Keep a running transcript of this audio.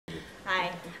Hi.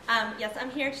 Yes,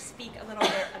 I'm here to speak a little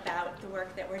bit about the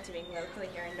work that we're doing locally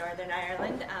here in Northern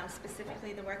Ireland,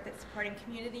 specifically the work that Supporting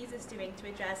Communities is doing to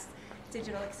address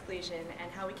digital exclusion and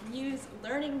how we can use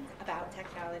learning about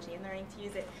technology and learning to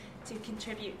use it to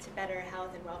contribute to better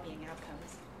health and well-being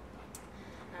outcomes.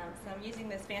 So I'm using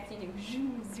this fancy new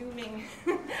zooming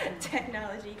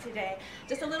technology today.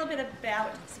 Just a little bit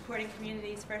about Supporting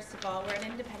Communities. First of all, we're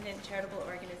an independent charitable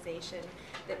organization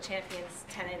that champions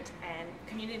tenant and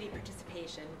community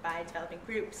participation by developing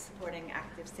groups, supporting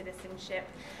active citizenship,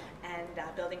 and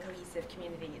building cohesive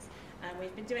communities.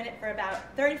 We've been doing it for about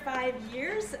 35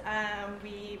 years.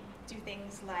 We do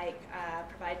things like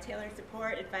provide tailored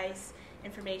support, advice,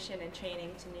 information, and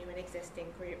training to new and existing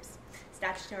groups,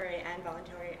 statutory and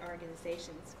voluntary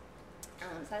organizations.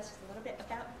 So that's just a little bit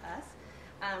about us.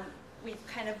 We've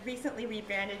kind of recently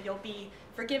rebranded. You'll be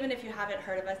forgiven if you haven't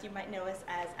heard of us. You might know us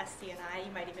as SCNI.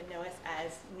 You might even know us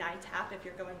as NITAP if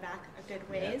you're going back a good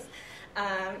ways.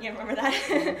 Yeah. You remember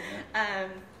that?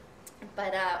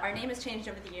 But our name has changed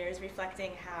over the years,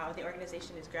 reflecting how the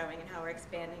organization is growing and how we're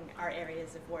expanding our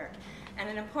areas of work. And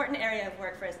an important area of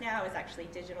work for us now is actually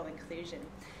digital inclusion.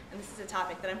 And this is a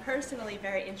topic that I'm personally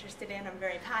very interested in, I'm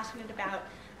very passionate about.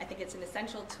 I think it's an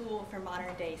essential tool for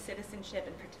modern day citizenship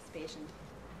and participation.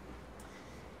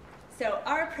 So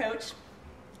our approach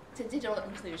to digital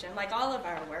inclusion, like all of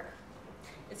our work,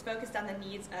 is focused on the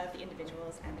needs of the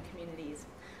individuals and the communities.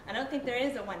 I don't think there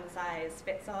is a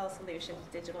one-size-fits-all solution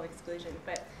to digital exclusion,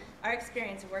 but our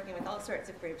experience of working with all sorts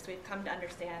of groups, we've come to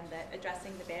understand that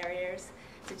addressing the barriers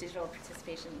to digital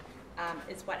participation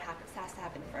is what has to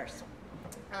happen first.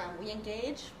 We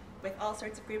engage with all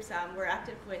sorts of groups. We're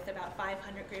active with about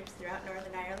 500 groups throughout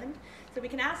Northern Ireland, so we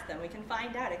can ask them, we can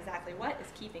find out exactly what is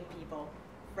keeping people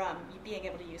from being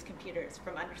able to use computers,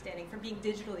 from understanding, from being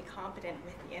digitally competent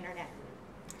with the internet.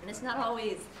 And it's not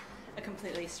always a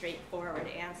completely straightforward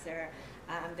answer.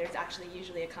 There's actually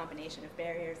usually a combination of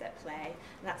barriers at play,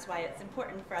 and that's why it's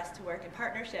important for us to work in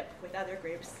partnership with other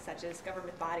groups such as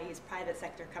government bodies, private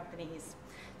sector companies,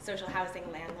 social housing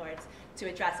landlords, to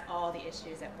address all the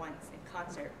issues at once in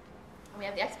concert. We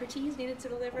have the expertise needed to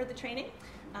deliver the training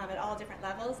at all different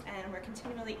levels, and we're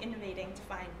continually innovating to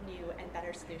find new and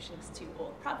better solutions to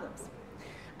old problems.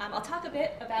 I'll talk a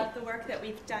bit about the work that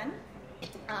we've done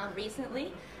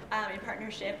recently in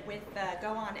partnership with Go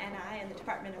On NI and the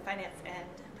Department of Finance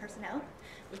and Personnel.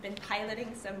 We've been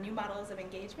piloting some new models of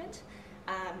engagement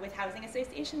with housing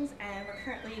associations, and we're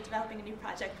currently developing a new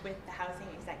project with the housing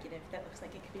executive that looks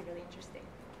like it could be really interesting.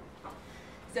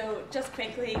 So just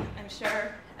quickly, I'm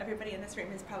sure everybody in this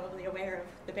room is probably aware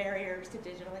of the barriers to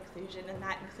digital inclusion, and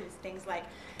that includes things like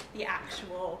the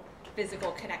actual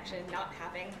physical connection, not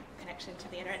having connection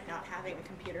to the internet, not having a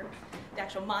computer, the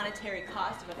actual monetary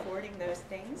cost of affording those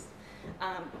things.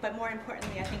 But more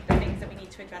importantly, I think the things that we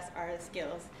need to address are the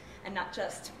skills, and not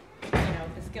just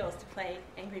the skills to play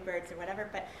Angry Birds or whatever,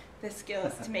 but the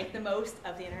skills to make the most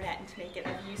of the internet and to make it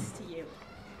of use to you.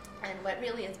 And what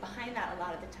really is behind that a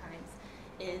lot of the times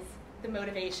is the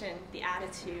motivation, the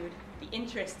attitude, the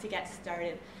interest to get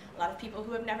started. A lot of people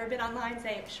who have never been online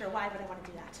say, sure, why would I want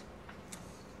to do that?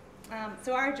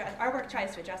 So our work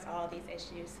tries to address all of these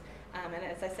issues. And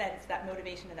as I said, it's that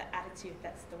motivation and that attitude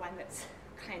that's the one that's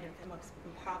kind of the most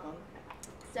problem.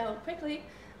 So quickly,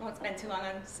 I won't spend too long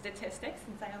on statistics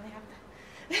since I only have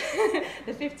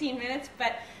the 15 minutes,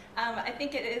 but I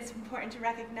think it is important to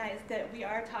recognize that we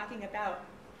are talking about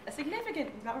a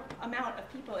significant amount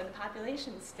of people in the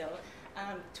population still.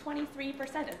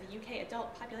 23% of the UK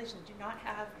adult population do not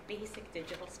have basic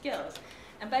digital skills.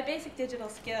 And by basic digital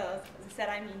skills, as I said,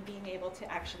 I mean being able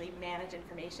to actually manage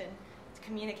information, to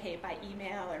communicate by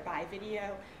email or by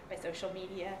video, by social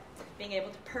media, being able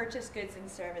to purchase goods and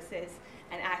services,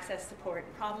 and access support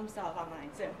and problem solve online.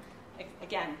 So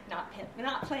again, not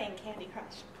playing Candy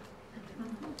Crush.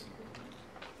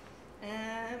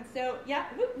 So yeah,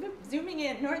 zooming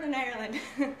in, Northern Ireland,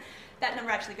 that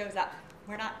number actually goes up.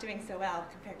 We're not doing so well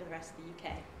compared to the rest of the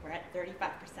UK. We're at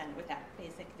 35% without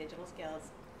basic digital skills.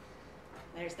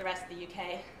 There's the rest of the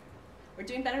UK. We're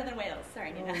doing better than Wales.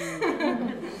 Sorry, Nina.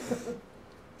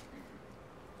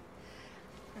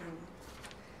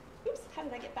 Oops, how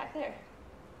did I get back there?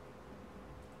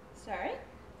 Sorry.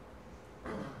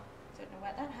 Don't know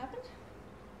why that happened.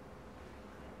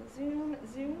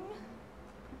 Zoom.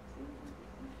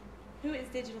 Who is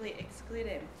digitally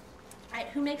excluded?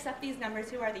 Who makes up these numbers?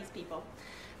 Who are these people?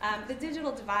 The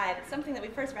digital divide is something that we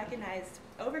first recognized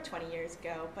over 20 years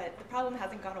ago, but the problem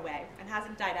hasn't gone away and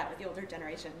hasn't died out with the older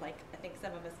generation like I think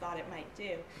some of us thought it might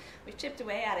do. We've chipped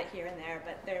away at it here and there,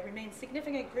 but there remain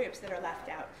significant groups that are left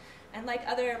out. And like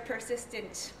other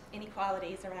persistent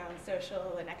inequalities around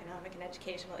social and economic and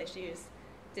educational issues,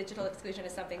 digital exclusion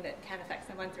is something that can affect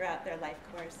someone throughout their life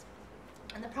course.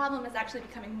 And the problem is actually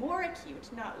becoming more acute,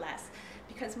 not less,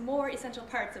 because more essential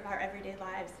parts of our everyday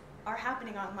lives are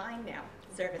happening online now,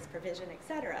 service provision,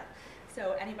 etc.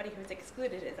 So anybody who's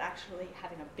excluded is actually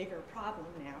having a bigger problem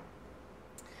now.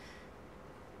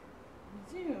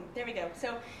 Zoom, there we go.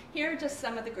 So here are just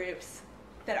some of the groups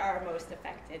that are most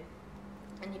affected.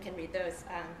 And you can read those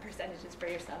percentages for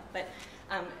yourself. But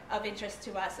of interest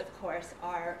to us, of course,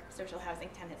 are social housing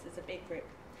tenants is a big group.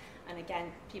 And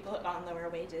again, people on lower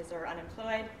wages or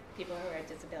unemployed, people who are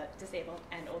disabled,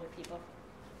 and older people.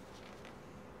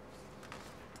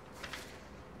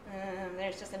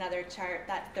 There's just another chart.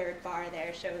 That third bar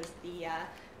there shows the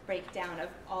breakdown of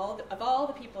all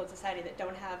the people in society that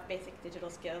don't have basic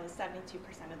digital skills.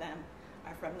 72% of them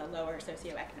are from the lower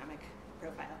socioeconomic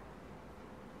profile.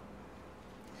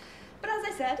 But as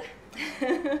I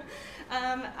said,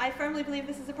 I firmly believe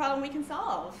this is a problem we can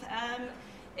solve.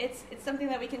 It's something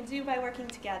that we can do by working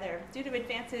together. Due to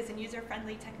advances in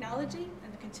user-friendly technology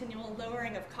and the continual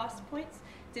lowering of cost points,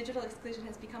 digital exclusion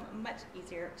has become much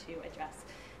easier to address.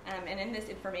 And in this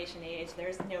information age, there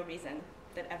is no reason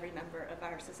that every member of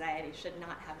our society should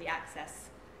not have the access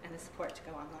and the support to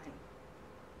go online.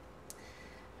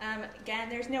 Again,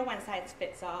 there's no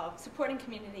one-size-fits-all. Supporting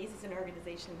Communities is an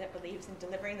organization that believes in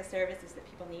delivering the services that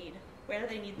people need, where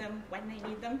they need them, when they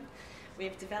need them.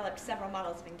 We've developed several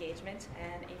models of engagement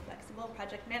and a flexible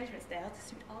project management style to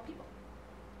suit all people.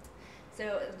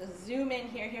 So to zoom in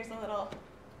here, here's a little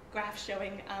graph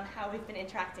showing how we've been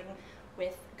interacting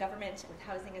with government, with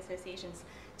housing associations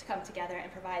to come together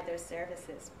and provide those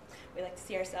services. We like to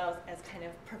see ourselves as kind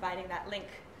of providing that link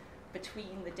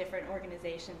between the different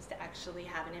organizations to actually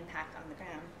have an impact on the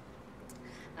ground.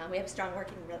 We have a strong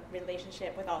working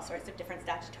relationship with all sorts of different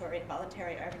statutory and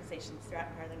voluntary organizations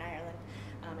throughout Northern Ireland,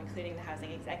 including the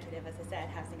Housing Executive, as I said,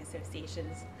 housing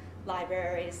associations,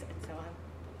 libraries, and so on.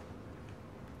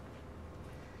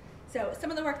 So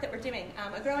some of the work that we're doing,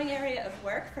 a growing area of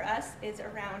work for us is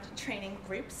around training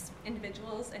groups,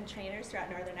 individuals and trainers throughout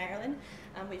Northern Ireland.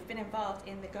 We've been involved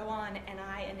in the Go On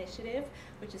NI initiative,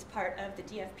 which is part of the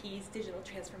DFP's digital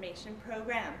transformation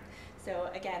program.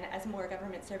 So again, as more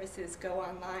government services go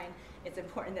online, it's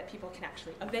important that people can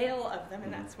actually avail of them,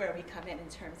 and that's where we come in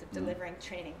terms of delivering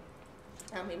training.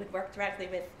 We would work directly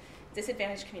with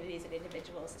disadvantaged communities and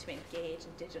individuals to engage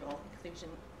in digital inclusion.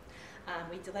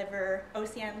 We deliver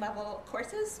OCN level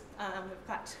courses. We've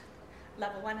got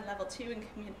level 1 and level 2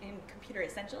 in computer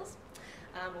essentials.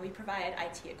 We provide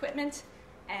IT equipment,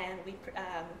 and we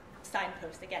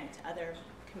signpost again to other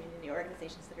community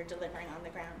organizations that are delivering on the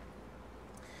ground.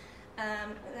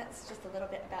 That's just a little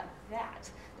bit about that.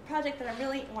 The project that I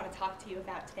really want to talk to you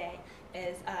about today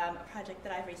is a project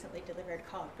that I've recently delivered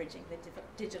called Bridging the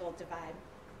Digital Divide.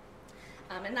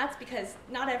 And that's because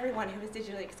not everyone who is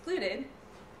digitally excluded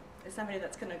is somebody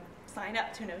that's going to sign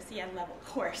up to an OCN level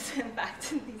course. In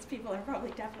fact, these people are probably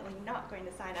definitely not going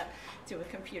to sign up to a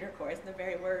computer course. The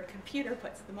very word computer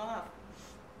puts them off.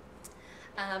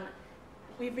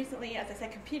 We've recently, as I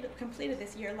said, completed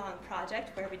this year-long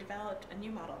project where we developed a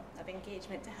new model of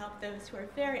engagement to help those who are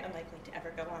very unlikely to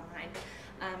ever go online.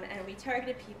 And we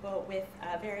targeted people with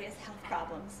various health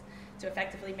problems to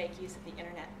effectively make use of the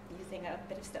internet using a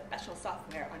bit of special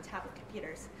software on tablet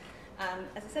computers.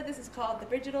 As I said, this is called the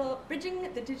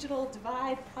Bridging the Digital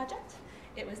Divide project.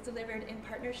 It was delivered in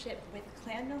partnership with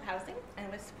Clanmill Housing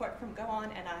and with support from Go On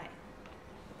NI.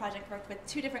 The project worked with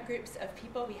 2 different groups of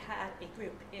people. We had a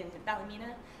group in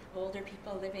Ballymena, older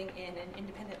people living in an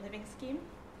independent living scheme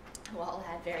who all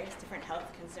had various different health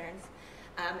concerns.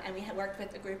 And we had worked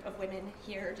with a group of women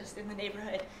here just in the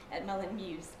neighborhood at Mullen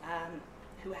Mews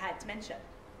who had dementia.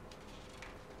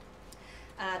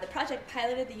 The project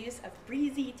piloted the use of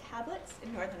Breezy tablets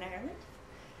in Northern Ireland,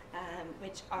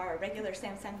 which are regular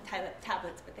Samsung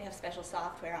tablets, but they have special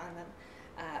software on them,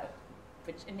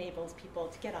 which enables people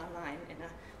to get online in a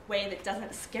way that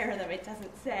doesn't scare them. It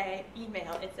doesn't say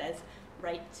email, it says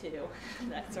write to,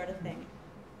 that sort of thing.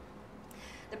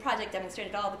 The project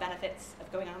demonstrated all the benefits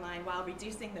of going online while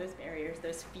reducing those barriers,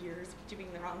 those fears of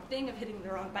doing the wrong thing, of hitting the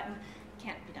wrong button.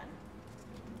 Can't be done.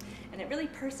 And it really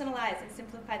personalized and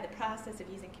simplified the process of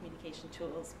using communication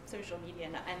tools, social media,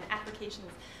 and applications.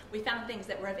 We found things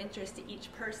that were of interest to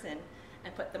each person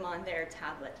and put them on their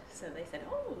tablet. So they said,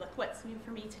 oh, look what's new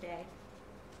for me today.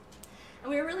 And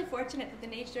we were really fortunate that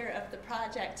the nature of the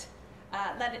project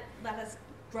let us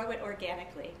grow it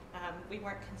organically. We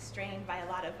weren't constrained by a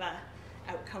lot of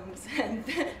outcomes and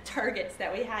targets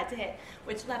that we had to hit,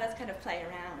 which let us kind of play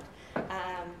around.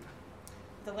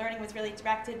 The learning was really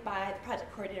directed by the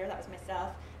project coordinator, that was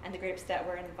myself, and the groups that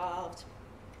were involved.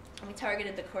 And we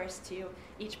targeted the course to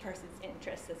each person's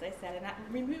interests, as I said, and that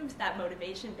removes that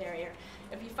motivation barrier.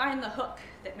 If you find the hook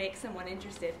that makes someone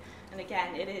interested, and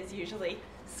again, it is usually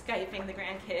Skyping the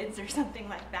grandkids or something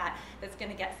like that that's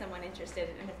going to get someone interested,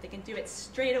 and if they can do it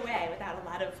straight away without a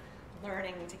lot of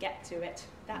learning to get to it,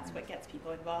 that's what gets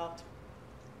people involved.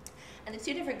 And the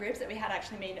two different groups that we had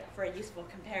actually made for a useful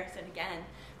comparison, again,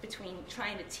 between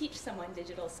trying to teach someone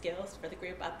digital skills for the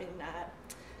group up in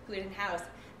Gluten House,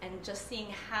 and just seeing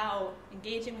how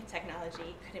engaging with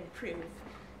technology could improve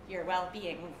your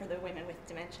well-being for the women with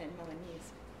dementia in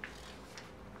Mullen-Muse.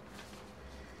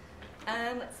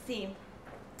 Let's see.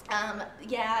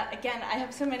 Yeah, again, I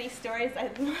have so many stories.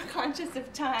 I'm conscious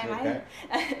of time. Okay.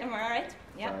 Am I all right?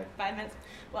 Yeah, 5 minutes.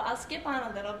 Well, I'll skip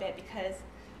on a little bit because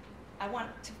I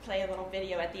want to play a little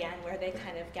video at the end where they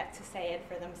kind of get to say it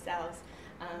for themselves.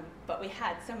 But we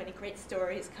had so many great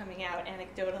stories coming out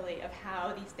anecdotally of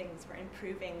how these things were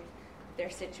improving their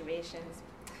situations.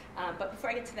 But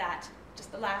before I get to that,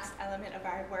 just the last element of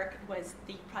our work was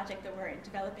the project that we're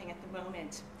developing at the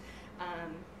moment.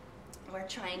 We're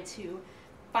trying to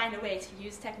find a way to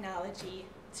use technology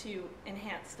to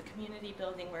enhance the community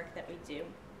building work that we do.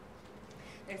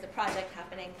 There's a project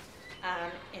happening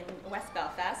in West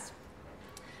Belfast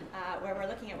where we're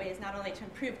looking at ways not only to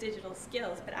improve digital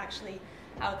skills, but actually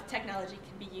how the technology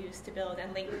can be used to build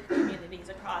and link communities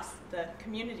across the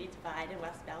community divide in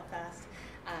West Belfast,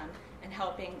 and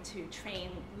helping to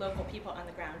train local people on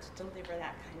the ground to deliver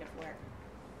that kind of work.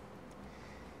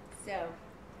 So,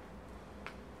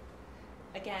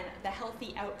 again, the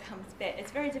healthy outcomes bit,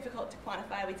 it's very difficult to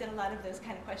quantify. We did a lot of those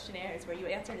kind of questionnaires where you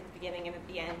answered at the beginning and at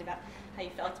the end about how you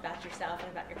felt about yourself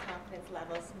and about your confidence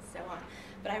levels and so on.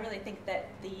 But I really think that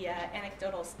the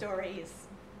anecdotal stories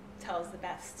tells the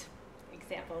best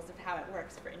examples of how it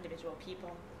works for individual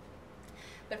people.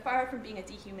 But far from being a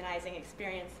dehumanizing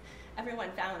experience,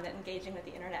 everyone found that engaging with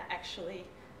the internet actually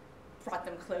brought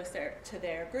them closer to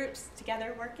their groups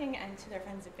together working and to their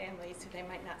friends and families who they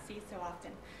might not see so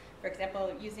often. For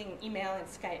example, using email and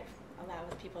Skype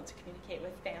allows people to communicate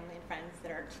with family and friends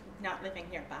that are not living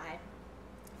nearby.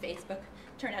 Facebook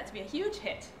turned out to be a huge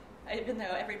hit, even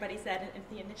though everybody said at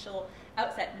the initial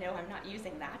outset, no, I'm not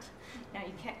using that. Now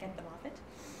you can't get them off it.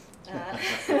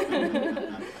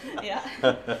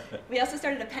 Yeah. We also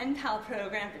started a pen pal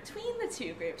program between the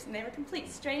two groups, and they were complete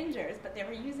strangers, but they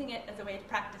were using it as a way to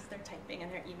practice their typing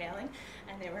and their emailing,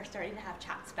 and they were starting to have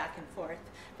chats back and forth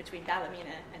between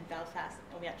Ballymena and Belfast,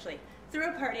 and we actually threw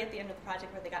a party at the end of the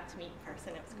project where they got to meet in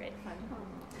person. It was great fun.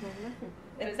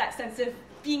 It was that sense of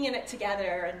being in it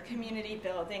together and community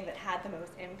building that had the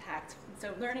most impact.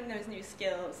 So learning those new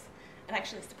skills and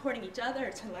actually supporting each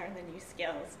other to learn the new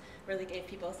skills really gave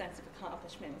people a sense of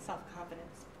accomplishment and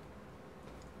self-confidence.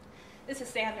 This is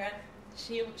Sandra.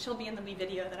 She'll be in the wee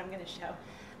video that I'm going to show.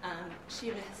 She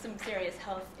has some serious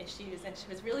health issues, and she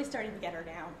was really starting to get her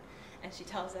down. And she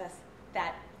tells us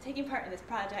that taking part in this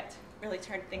project really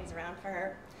turned things around for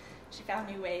her. She found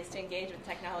new ways to engage with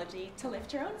technology to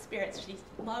lift her own spirits. She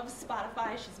loves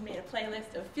Spotify. She's made a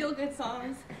playlist of feel-good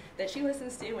songs that she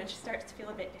listens to when she starts to feel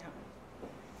a bit down.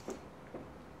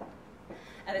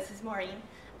 This is Maureen.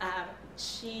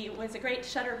 She was a great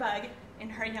shutterbug in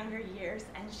her younger years,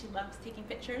 and she loves taking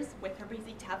pictures with her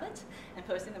Breezy tablet and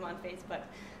posting them on Facebook.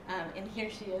 And here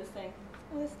she is saying,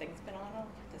 oh, this thing's been on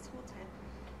this whole time.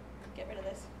 Get rid of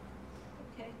this.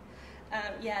 Okay.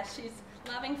 Yeah, she's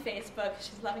loving Facebook.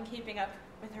 She's loving keeping up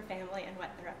with her family and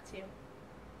what they're up to.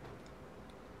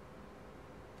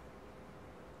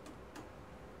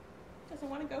 Doesn't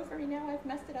want to go for me now. I've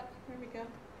messed it up. There we go.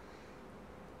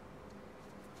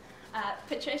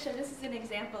 Patricia, this is an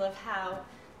example of how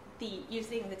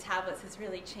using the tablets has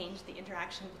really changed the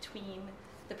interaction between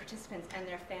the participants and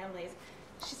their families.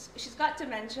 She's got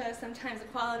dementia. Sometimes the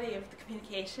quality of the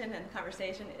communication and the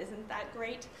conversation isn't that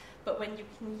great, but when you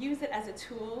can use it as a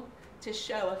tool to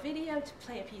show a video, to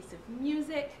play a piece of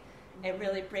music, it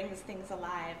really brings things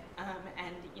alive,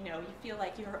 and you feel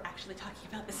like you're actually talking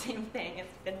about the same thing.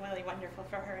 It's been really wonderful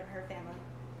for her and her family.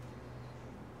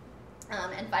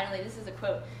 And finally, this is a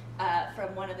quote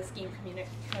from one of the scheme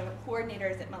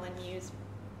coordinators at Mullen-Muse,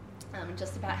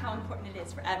 just about how important it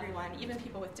is for everyone, even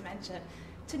people with dementia,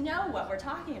 to know what we're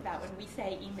talking about when we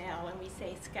say email, when we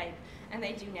say Skype, and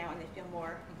they do now, and they feel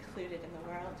more included in the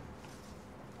world.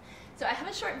 So I have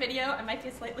a short video. I might be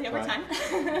slightly over time.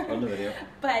 On the video.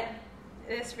 But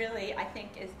this really, I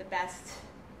think, is the best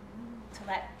to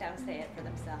let them say it for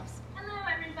themselves. Hello,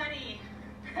 everybody.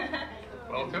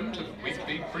 Welcome to the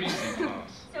weekly Breezy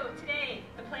class. So today,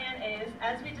 the plan is,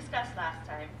 as we discussed last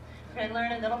time, We're going to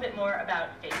learn a little bit more about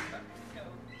Facebook.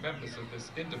 Members of this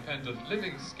independent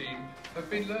living scheme have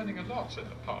been learning a lot in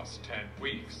the past 10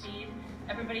 weeks.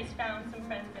 Everybody's found some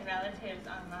friends and relatives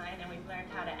online, and we've learned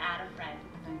how to add a friend.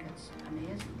 I think it's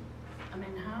amazing. I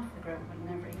mean, half the group would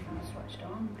never even have switched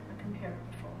on a computer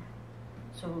before.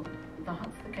 So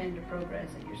that's the kind of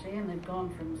progress that you're seeing. They've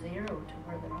gone from 0 to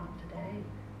where they're at today,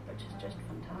 which is just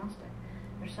fantastic.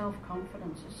 Their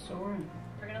self-confidence is soaring.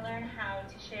 We're going to learn how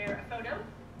to share a photo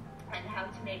and how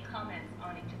to make comments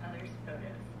on each other's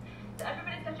photos. So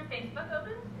everybody's got your Facebook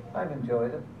open? I've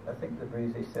enjoyed it. I think the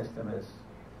Breezy system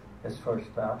is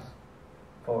first class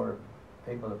for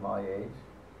people of my age.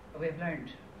 We've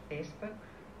learned Facebook,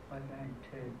 we've learned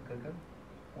to Google,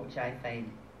 which I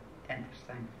find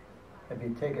interesting. If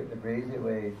you take it the breezy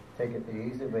way, take it the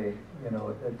easy way, you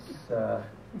know,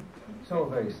 it's all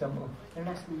very simple. They're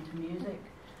listening to music.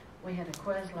 We had a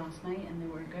quiz last night and they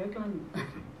were Googling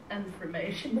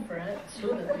information for it so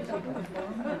that we could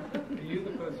perform it. Are you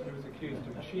the person who was accused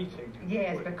of cheating?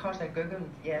 Yes, because I Googled,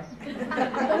 yes.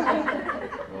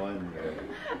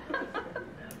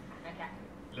 Okay.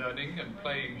 Learning and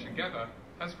playing together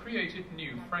has created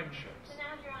new friendships. So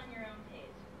now you're on your own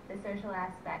page. The social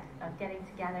aspect of getting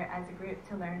together as a group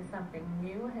to learn something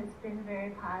new has been very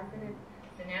positive.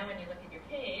 So now when you look at your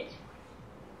page,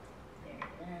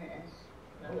 there it is.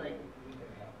 Lovely.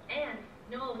 And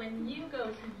Noel, when you go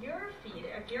to your feed,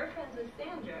 if you're friends with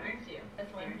Sandra, aren't you?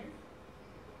 This one.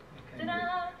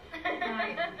 Ta-da!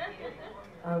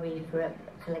 Our wee group,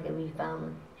 it's like a wee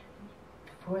family.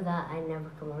 Before that, I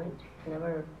never come out,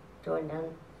 never joined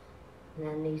in. And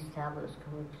then these tablets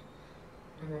come out,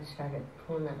 and I started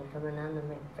pulling it and coming in and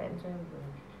make friends with them.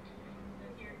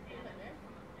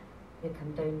 They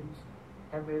come down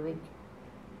every week,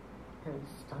 and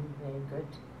it's done very good.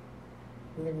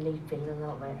 And then leave feeling a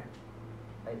lot better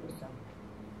about myself.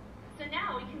 So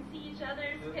now we can see each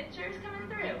other's pictures coming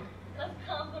through. Let's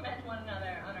compliment one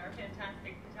another on our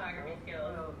fantastic photography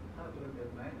skills.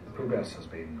 The progress has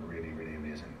been really, really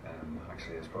amazing.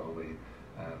 Actually, it's probably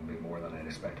been more than I'd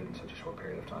expected in such a short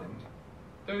period of time.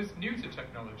 Those new to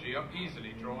technology are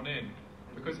easily drawn in,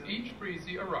 because each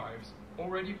Breezy arrives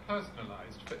already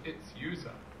personalised for its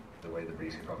user. The way the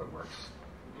Breezy product works,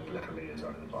 it literally is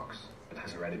out of the box. It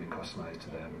has already been customised to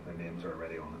them, their names are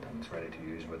already on it, and it's ready to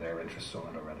use with their interests on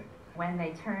it already. When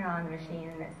they turn on the machine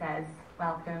and it says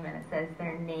welcome and it says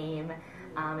their name,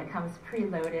 it comes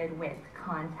preloaded with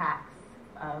contacts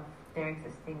of their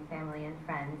existing family and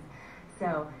friends.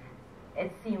 So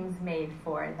it seems made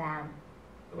for them.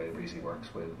 The way the Breezy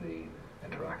works with the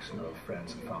interaction of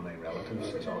friends and family and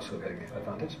relatives is also a big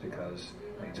advantage, because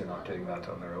it means they're not doing that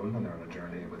on their own and they're on a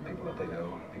journey with people that they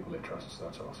know, people they trust, so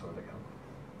that's also a big help.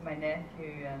 My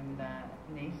nephew and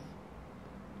niece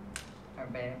are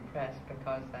very impressed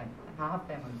because I have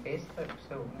them on Facebook,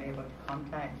 so I'm able to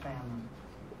contact them.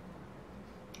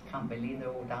 Can't believe the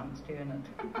old aunt's doing it.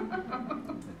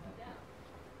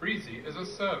 Breezy is a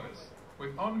service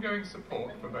with ongoing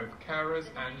support for both carers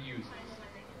and users.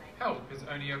 Help is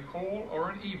only a call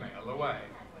or an email away.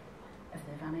 If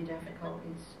they have any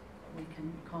difficulties, we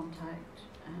can contact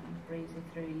Breezy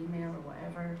through email or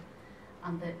whatever,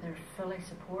 and they're fully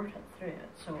supported through it.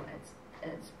 So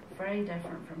it's very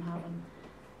different from having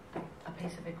a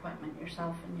piece of equipment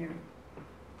yourself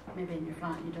maybe in your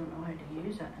flat and you don't know how to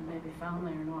use it, and maybe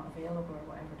family are not available or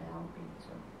whatever to help you.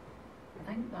 So I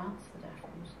think that's the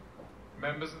difference.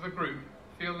 Members of the group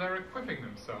feel they're equipping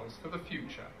themselves for the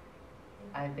future.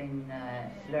 I've been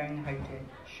learning how to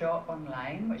shop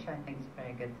online, which I think is a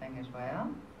very good thing as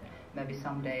well. Maybe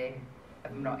someday,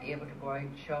 if I'm not able to go out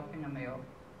shopping on my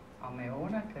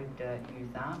own, I could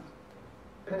use that.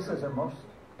 This is a must,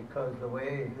 because the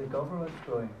way the government's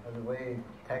going and the way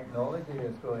technology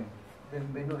is going,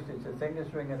 we know such a thing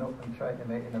as ringing up and trying to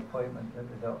make an appointment with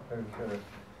the doctors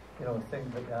or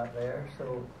things like that there.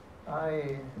 So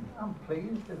I'm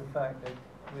pleased with the fact that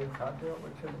we've had the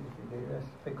opportunity to do this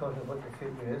because of what the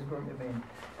future is going to mean.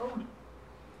 Oh,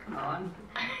 come on.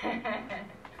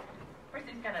 First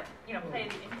he's got to, play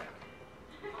the intro.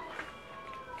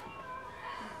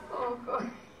 Oh, God.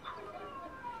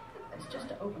 It's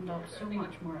just opened up so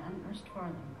much more interest for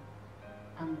them,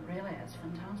 and really it's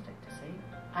fantastic to see.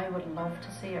 I would love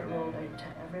to see it rolled out to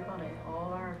everybody,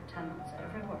 all our tenants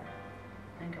everywhere.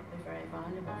 I think it would be very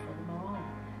valuable for them all.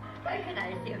 How can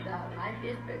I see that on my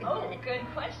Facebook? Oh, good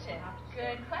question.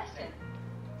 Good question.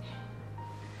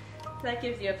 So that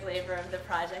gives you a flavor of the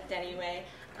project anyway.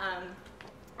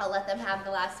 I'll let them have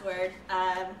the last word.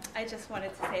 I just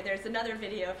wanted to say there's another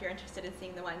video if you're interested in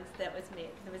seeing the ones that was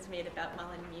made about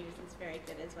Mullen Muse. It's very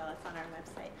good as well. It's on our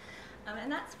website.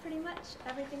 And that's pretty much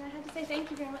everything I had to say.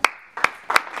 Thank you very much.